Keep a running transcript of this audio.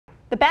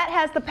The bat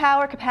has the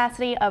power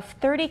capacity of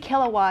 30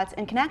 kilowatts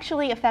and can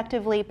actually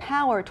effectively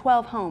power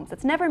 12 homes.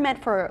 It's never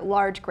meant for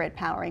large grid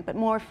powering, but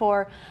more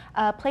for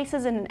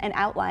places in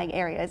outlying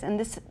areas. And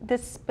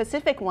this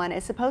specific one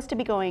is supposed to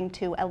be going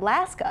to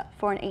Alaska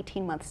for an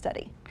 18-month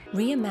study.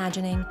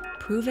 Reimagining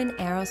proven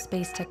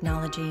aerospace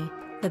technology,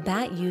 the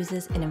bat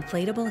uses an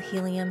inflatable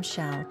helium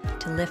shell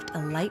to lift a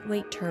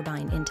lightweight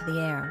turbine into the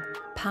air.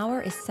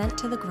 Power is sent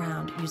to the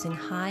ground using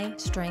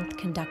high-strength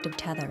conductive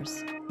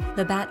tethers.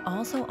 The bat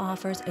also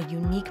offers a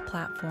unique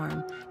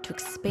platform to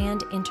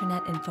expand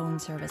internet and phone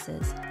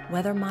services,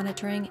 weather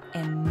monitoring,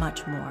 and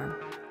much more.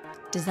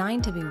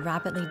 Designed to be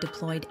rapidly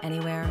deployed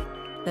anywhere,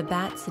 the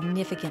bat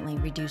significantly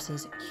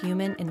reduces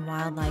human and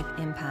wildlife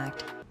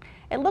impact.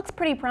 It looks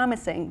pretty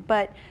promising,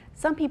 but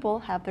some people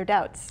have their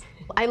doubts.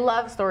 I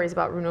love stories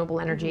about renewable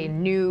energy,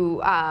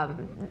 new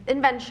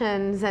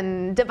inventions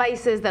and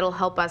devices that'll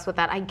help us with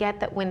that. I get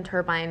that wind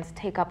turbines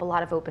take up a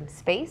lot of open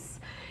space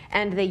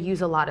and they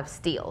use a lot of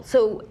steel.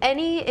 So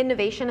any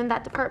innovation in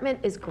that department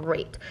is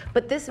great.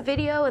 But this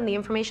video and the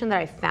information that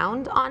I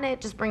found on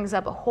it just brings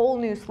up a whole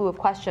new slew of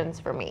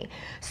questions for me,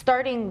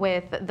 starting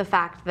with the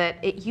fact that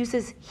it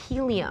uses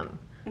helium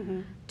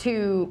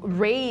to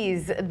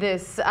raise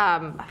this,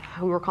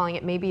 we were calling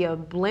it maybe a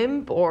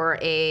blimp or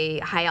a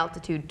high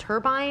altitude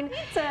turbine.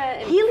 It's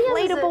an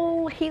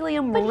inflatable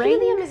helium ring. But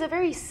helium is a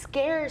very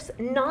scarce,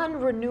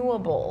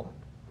 non-renewable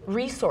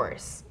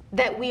resource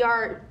that we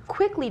are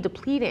quickly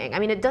depleting. I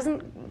mean, it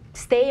doesn't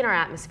stay in our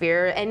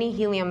atmosphere. Any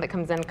helium that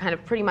comes in kind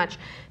of pretty much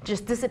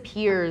just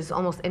disappears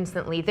almost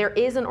instantly. There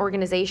is an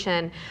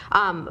organization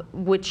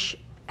which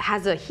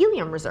has a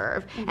helium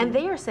reserve, and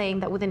they are saying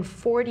that within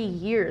 40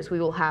 years we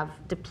will have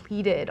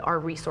depleted our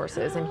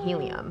resources in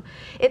helium.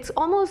 It's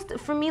almost,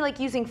 for me, like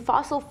using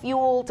fossil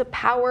fuel to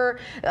power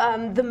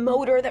the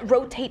motor that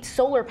rotates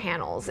solar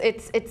panels.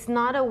 It's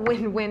not a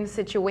win-win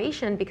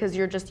situation because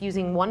you're just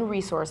using one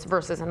resource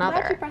versus another.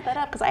 I'm glad you brought that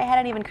up because I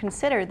hadn't even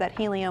considered that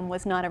helium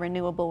was not a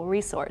renewable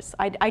resource.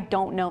 I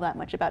don't know that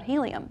much about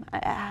helium.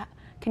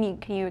 Can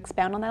you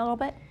expound on that a little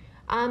bit?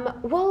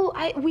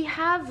 We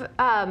have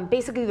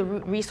basically the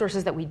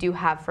resources that we do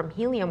have from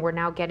helium we're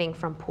now getting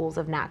from pools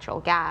of natural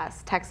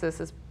gas. Texas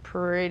is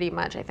pretty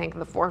much, I think,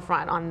 the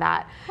forefront on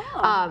that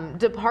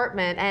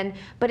department.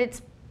 But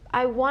it's,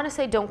 I want to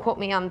say, don't quote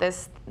me on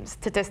this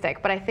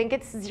statistic, but I think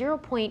it's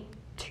 0.2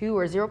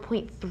 or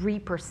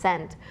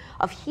 0.3%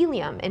 of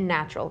helium in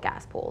natural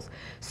gas pools.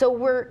 So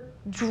we're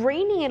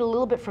draining it a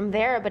little bit from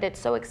there, but it's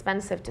so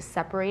expensive to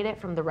separate it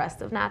from the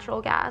rest of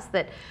natural gas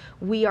that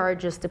we are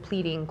just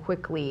depleting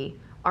quickly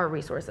our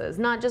resources,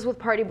 not just with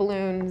party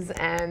balloons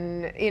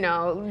and, you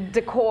know,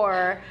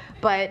 decor,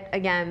 but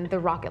again, the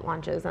rocket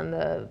launches and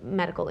the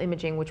medical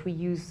imaging, which we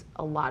use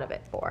a lot of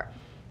it for.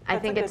 I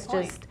think it's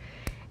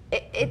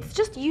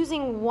just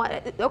using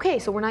what, okay,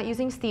 so we're not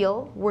using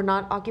steel, we're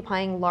not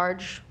occupying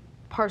large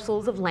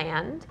parcels of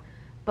land,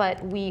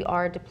 but we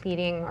are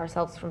depleting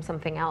ourselves from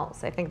something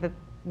else. I think that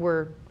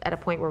we're at a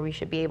point where we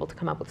should be able to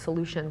come up with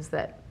solutions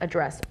that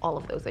address all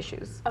of those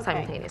issues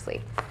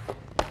simultaneously.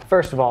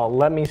 First of all,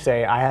 let me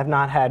say I have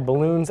not had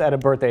balloons at a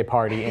birthday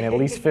party in at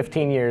least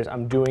 15 years.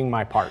 I'm doing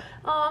my part.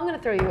 Oh, I'm going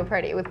to throw you a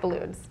party with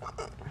balloons.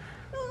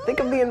 Think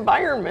of the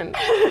environment.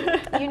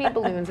 You need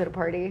balloons at a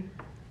party.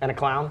 And a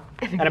clown?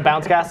 And a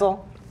bounce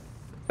castle?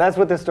 That's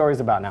what this story's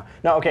about now.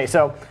 No, okay,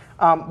 so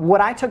what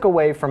I took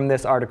away from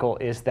this article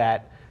is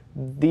that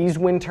these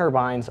wind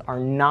turbines are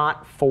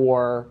not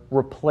for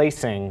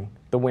replacing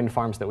the wind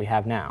farms that we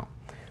have now.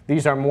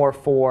 These are more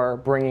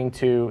for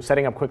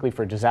setting up quickly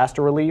for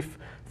disaster relief,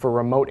 for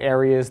remote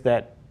areas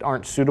that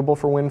aren't suitable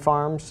for wind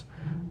farms,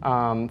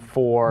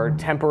 for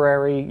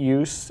temporary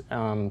use,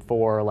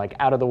 for like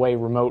out of the way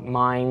remote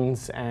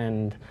mines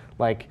and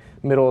like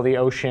middle of the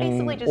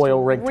ocean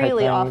oil rig type things.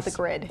 Really off the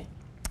grid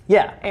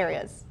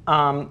areas.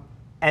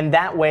 And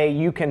that way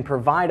you can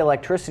provide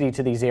electricity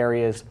to these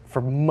areas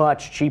for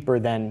much cheaper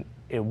than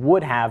it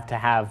would have to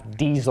have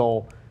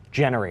diesel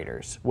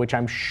generators, which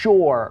I'm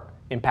sure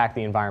impact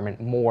the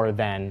environment more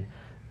than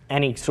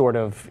any sort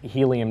of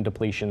helium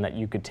depletion that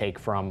you could take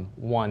from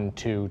 1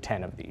 to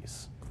 10 of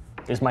these,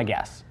 is my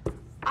guess.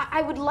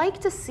 I would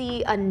like to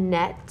see a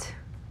net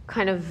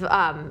kind of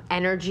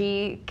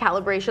energy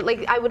calibration.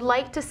 Like, I would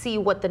like to see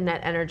what the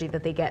net energy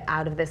that they get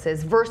out of this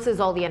is versus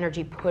all the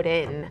energy put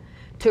in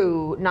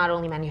to not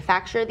only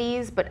manufacture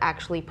these, but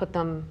actually put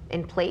them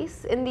in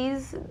place in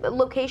these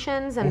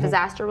locations and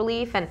disaster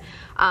relief. And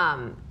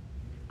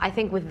I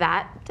think with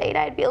that data,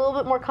 I'd be a little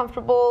bit more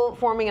comfortable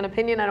forming an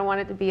opinion. I don't want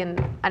it to be an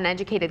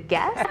uneducated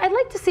guess. I'd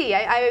like to see.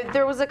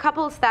 There was a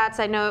couple of stats.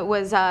 I know it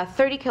was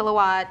 30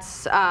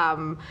 kilowatts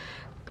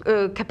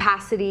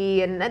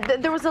capacity, and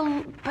there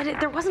wasn't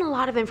a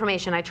lot of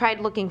information. I tried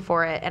looking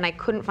for it, and I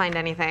couldn't find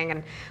anything.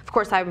 And of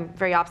course, I'm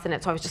very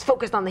obstinate, so I was just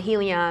focused on the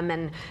helium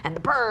and the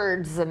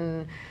birds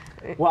and.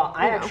 Well,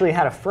 I actually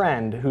had a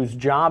friend whose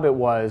job it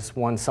was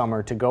one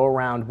summer to go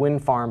around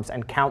wind farms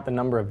and count the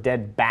number of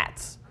dead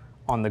bats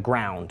on the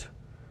ground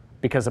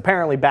because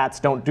apparently bats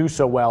don't do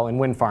so well in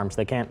wind farms.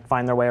 They can't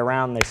find their way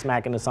around, they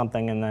smack into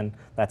something, and then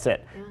that's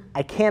it. Yeah.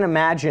 I can't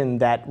imagine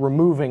that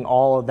removing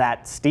all of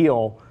that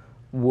steel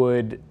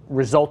would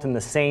result in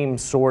the same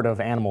sort of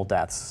animal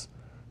deaths,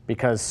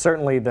 because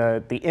certainly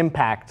the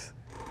impact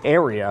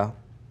area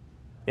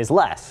is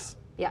less.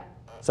 Yeah.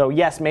 So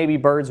yes, maybe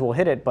birds will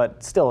hit it,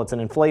 but still it's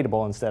an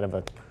inflatable instead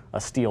of a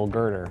steel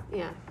girder.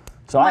 Yeah.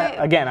 So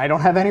again, I don't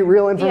have any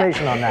real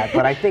information on that,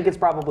 but I think it's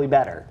probably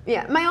better.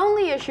 Yeah, my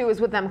only issue is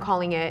with them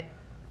calling it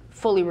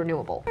fully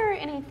renewable. Is there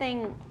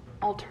anything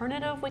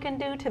alternative we can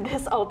do to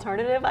this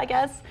alternative, I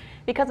guess?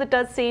 Because it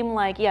does seem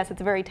like, yes,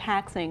 it's very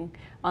taxing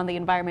on the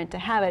environment to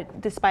have it,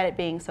 despite it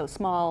being so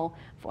small,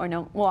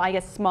 well, I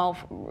guess small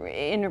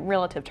in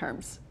relative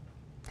terms.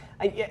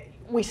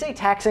 We say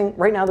taxing,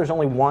 right now there's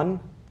only one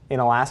in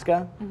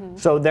Alaska. Mm-hmm.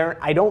 So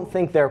I don't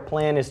think their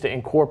plan is to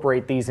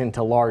incorporate these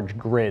into large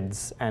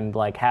grids and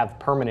like have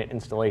permanent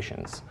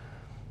installations.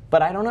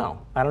 But I don't know.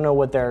 I don't know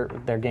what their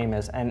game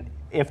is. And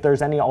if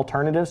there's any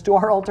alternatives to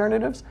our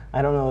alternatives,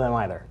 I don't know them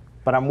either.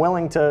 But I'm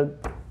willing to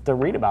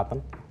read about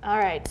them. All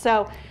right,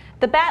 so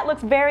the bat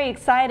looks very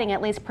exciting,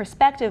 at least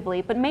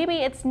prospectively, but maybe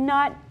it's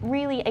not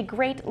really a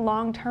great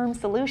long-term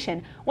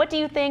solution. What do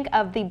you think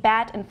of the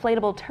bat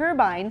inflatable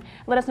turbine?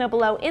 Let us know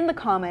below in the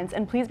comments,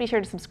 and please be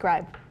sure to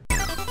subscribe.